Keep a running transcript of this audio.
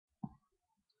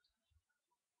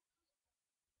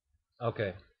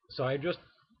Okay, so I just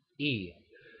E,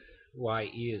 why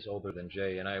E is older than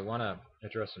J, and I want to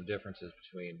address some differences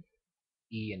between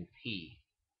E and P.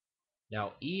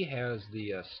 Now, E has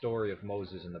the story of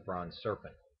Moses and the bronze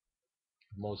serpent.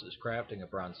 Moses crafting a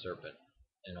bronze serpent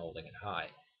and holding it high.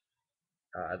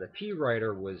 The P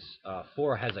writer was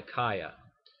for Hezekiah,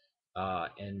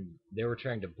 and they were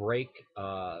trying to break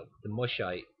the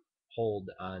Mushite hold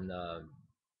on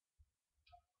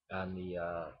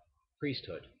the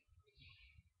priesthood.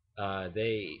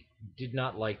 They did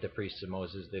not like the priests of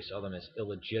Moses. They saw them as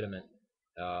illegitimate,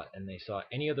 and they saw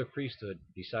any other priesthood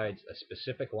besides a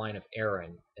specific line of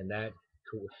Aaron, and that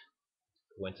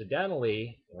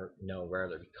coincidentally, or no,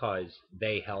 rather because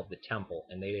they held the temple,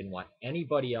 and they didn't want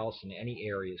anybody else in any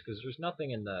areas, because there's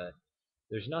nothing in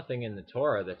the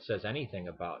Torah that says anything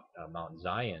about Mount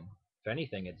Zion. If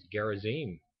anything, it's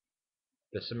Gerizim.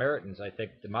 The Samaritans, I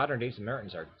think, the modern day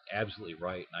Samaritans are absolutely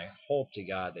right, and I hope to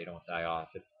God they don't die off.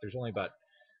 There's only about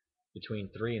between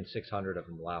 300 and 600 of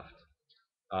them left.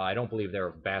 I don't believe they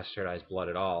were bastardized blood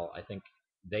at all. I think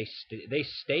they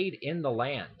stayed in the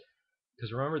land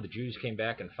because remember the Jews came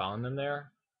back and found them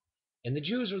there, and the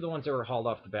Jews were the ones that were hauled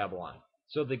off to Babylon.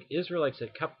 So the Israelites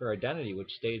that kept their identity,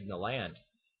 which stayed in the land,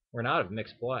 were not of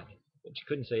mixed blood. But you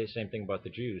couldn't say the same thing about the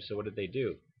Jews. So what did they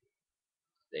do?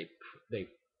 They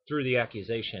threw the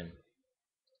accusation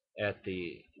at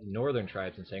the northern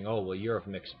tribes and saying, "Oh, well, you're of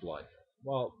mixed blood."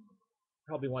 Well,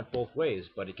 probably went both ways,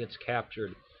 but it gets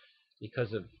captured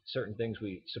because of certain things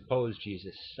we suppose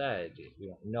Jesus said. We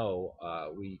don't know.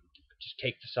 We just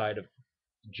take the side of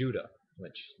Judah,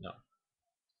 which no.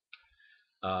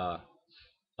 Uh,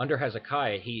 Under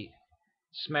Hezekiah, he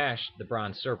smashed the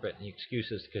bronze serpent, and the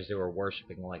excuse is because they were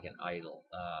worshiping like an idol.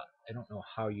 I don't know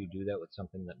how you do that with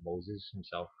something that Moses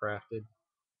himself crafted,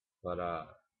 but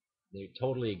they're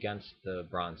totally against the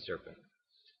bronze serpent.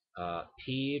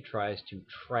 P tries to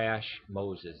trash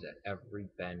Moses at every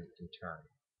bend and turn.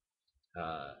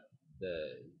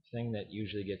 The thing that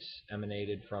usually gets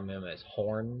emanated from him as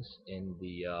horns in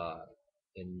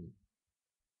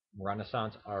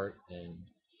Renaissance art and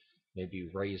maybe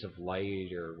rays of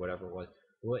light or whatever it was.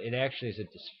 Well, it actually is a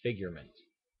disfigurement,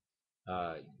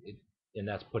 uh, it, and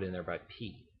that's put in there by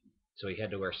P. So he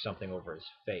had to wear something over his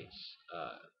face.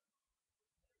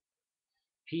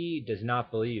 P does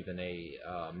not believe in a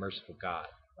merciful God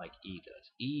like E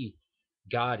does. E,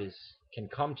 God can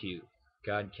come to you.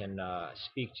 God can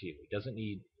speak to you. He doesn't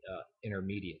need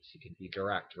intermediates. He can be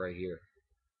direct right here.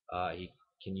 He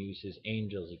can use his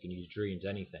angels. He can use dreams,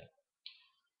 anything.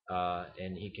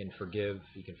 And he can forgive.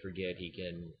 He can forget. He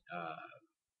can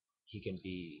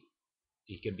be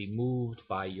he can be moved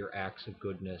by your acts of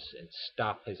goodness and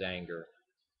stop his anger.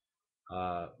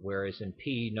 Whereas in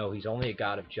P, no, he's only a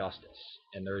God of justice,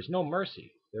 and there is no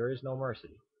mercy. There is no mercy.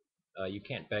 You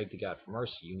can't beg to God for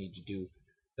mercy. You need to do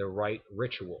the right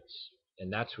rituals,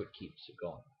 and that's what keeps it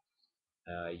going.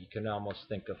 You can almost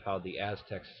think of how the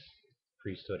Aztecs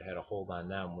priesthood had a hold on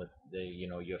them with you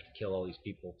have to kill all these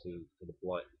people for the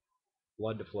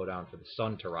blood to flow down, for the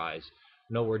sun to rise.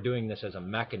 No, we're doing this as a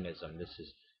mechanism. This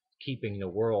is keeping the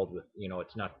world with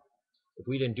it's not. If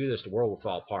we didn't do this, the world would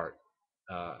fall apart.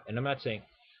 And I'm not saying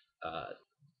uh,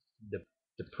 the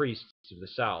the priests of the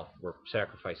South were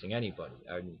sacrificing anybody.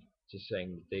 I'm just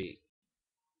saying that they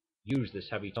use this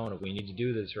heavy tone of we need to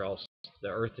do this or else the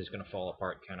earth is going to fall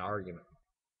apart kind of argument.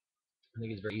 I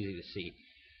think it's very easy to see.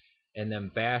 And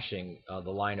then bashing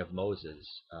the line of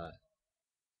Moses.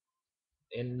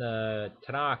 In the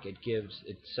Tanakh, it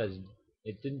says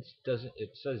it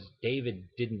says David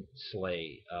didn't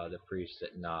slay the priests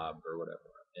at Nob or whatever,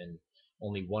 and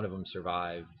only one of them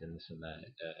survived, and this and that.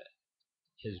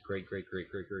 His great great great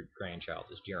great great grandchild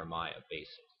is Jeremiah,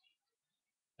 basically,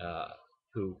 uh,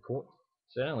 who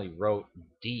coincidentally wrote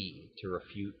D to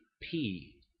refute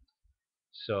P.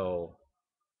 So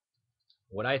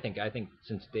what I think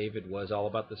since David was all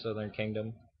about the southern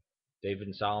kingdom, David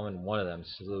and Solomon, one of them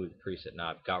slew the priests at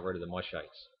Nob, got rid of the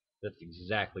Mushites. That's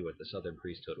exactly what the southern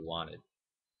priesthood wanted.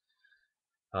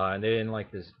 And they didn't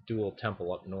like this dual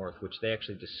temple up north, which they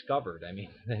actually discovered. I mean,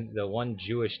 the one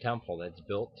Jewish temple that's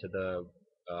built to the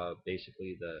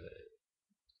basically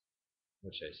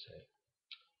what should I say,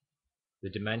 the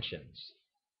dimensions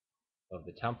of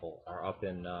the temple are up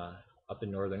in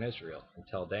northern Israel in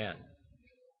Tel Dan.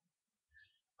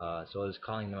 So I was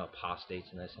calling them apostates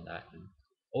and this and that. And,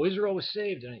 oh, Israel was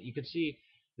saved, and you could see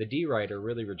the D writer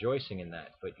really rejoicing in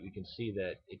that. But you can see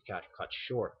that it got cut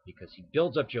short because he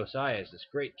builds up Josiah as this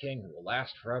great king who will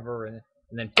last forever, and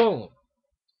then boom,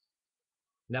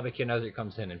 Nebuchadnezzar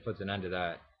comes in and puts an end to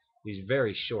that. He's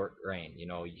very short reign.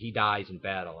 He dies in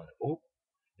battle,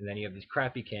 and and then you have these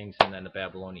crappy kings, and then the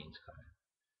Babylonians come in.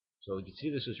 So you can see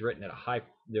this was written at a high.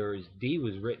 D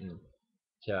was written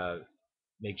to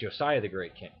make Josiah the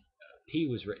great king. P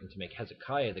was written to make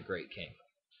Hezekiah the great king.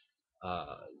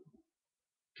 Uh,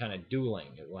 kind of dueling.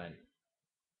 It went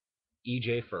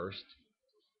EJ first,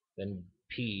 then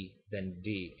P, then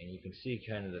D, and you can see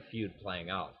kind of the feud playing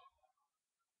out.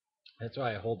 That's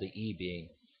why I hold the E being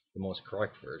the most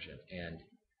correct version. And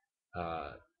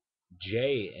uh,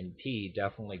 J and P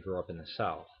definitely grew up in the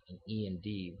South, and E and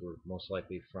D were most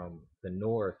likely from the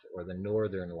North or the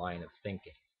northern line of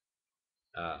thinking.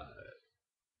 Uh,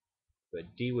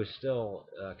 but D was still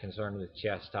concerned with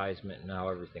chastisement and how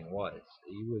everything was.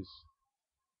 He was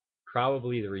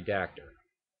probably the redactor,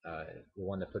 the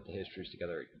one that put the histories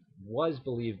together. It was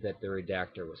believed that the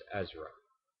redactor was Ezra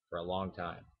for a long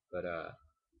time, but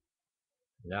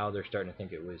now they're starting to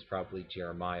think it was probably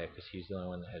Jeremiah because he's the only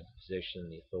one that had the position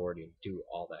and the authority to do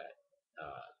all that.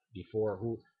 Before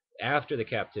who, after the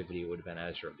captivity, it would have been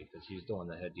Ezra because he's the one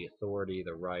that had the authority,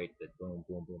 the right, the boom,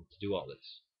 boom, boom to do all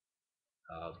this.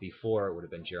 Before it would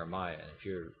have been Jeremiah. And if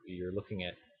you're looking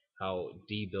at how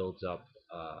D builds up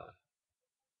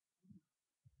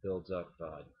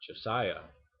Josiah,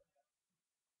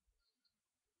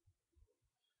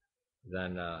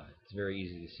 then it's very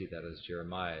easy to see that as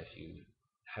Jeremiah. If you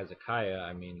Hezekiah,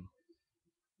 I mean,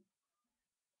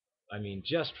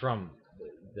 just from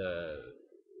the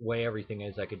way everything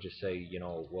is, I could just say,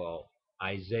 well,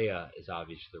 Isaiah is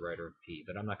obviously the writer of P,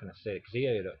 but I'm not going to say it because he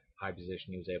had a high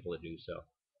position. He was able to do so.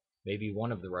 Maybe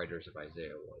one of the writers of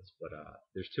Isaiah was, but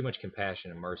there's too much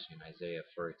compassion and mercy in Isaiah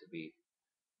for it to be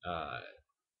uh,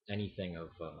 anything of.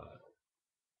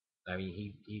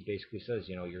 He basically says,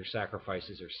 your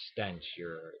sacrifices are stench,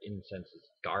 your incense is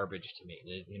garbage to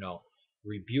me.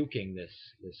 Rebuking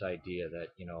this idea that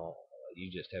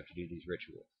you just have to do these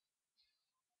rituals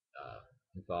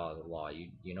and follow the law. You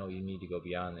need to go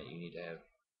beyond that. You need to have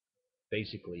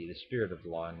basically the spirit of the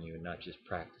law in you, and not just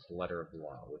practice the letter of the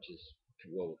law, which is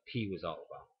what P was all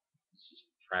about. It's just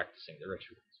practicing the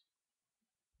rituals.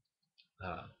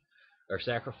 Uh, are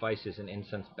sacrifices and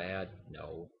incense bad?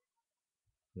 No,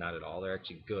 not at all. They're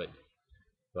actually good.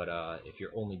 But if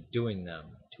you're only doing them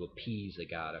to appease a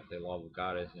god, if they love a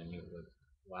goddess, then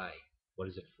why? What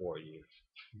is it for?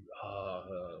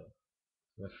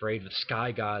 I'm afraid of the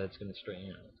sky god that's going to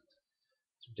strain.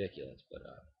 It's ridiculous. But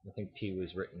I think P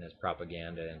was written as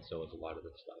propaganda, and so is a lot of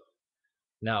this stuff.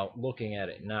 Now, looking at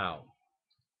it now,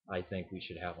 I think we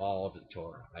should have all of the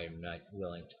Torah. I am not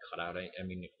willing to cut out.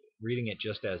 Reading it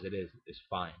just as it is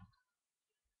fine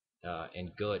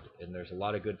and good. And there's a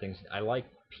lot of good things. I like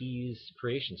P's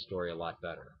creation story a lot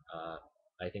better.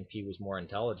 I think P was more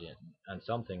intelligent. On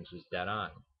some things, was dead on.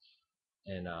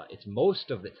 And it's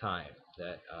most of the time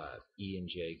that E and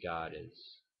J God is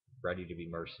ready to be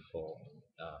merciful.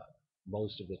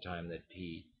 Most of the time that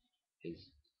P is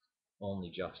only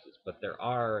justice. But there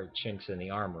are chinks in the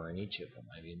armor in each of them.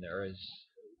 There is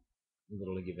a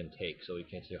little give and take. So we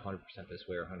can't say 100% this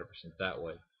way or 100% that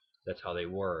way. That's how they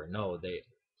were. No,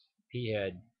 he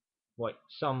had what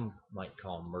some might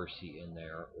call mercy in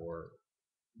there, or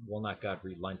well, not God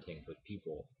relenting, but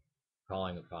people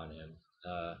calling upon Him.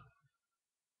 Uh,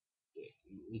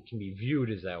 it can be viewed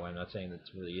as that way. I'm not saying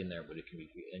that's really in there, but it can be.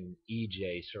 And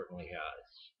EJ certainly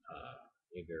has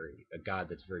a God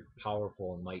that's very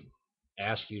powerful and might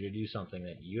ask you to do something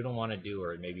that you don't want to do,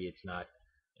 or maybe it's not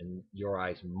in your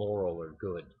eyes moral or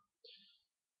good.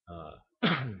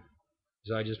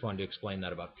 So I just wanted to explain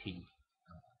that about P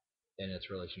and its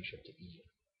relationship to E.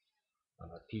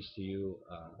 Peace to you.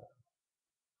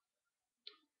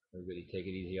 Everybody take it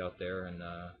easy out there in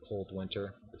cold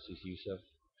winter. This is Yusuf.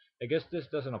 I guess this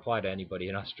doesn't apply to anybody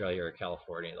in Australia or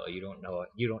California, though. You don't know it.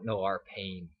 You don't know our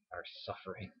pain, our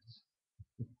sufferings.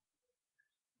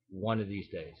 One of these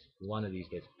days,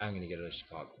 I'm gonna get out of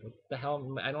Chicago. What the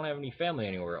hell? I don't have any family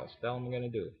anywhere else. What the hell am I gonna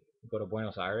do? Go to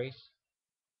Buenos Aires,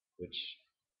 which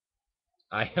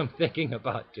I am thinking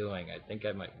about doing. I think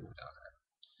I might move down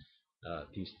there.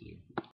 Peace to you.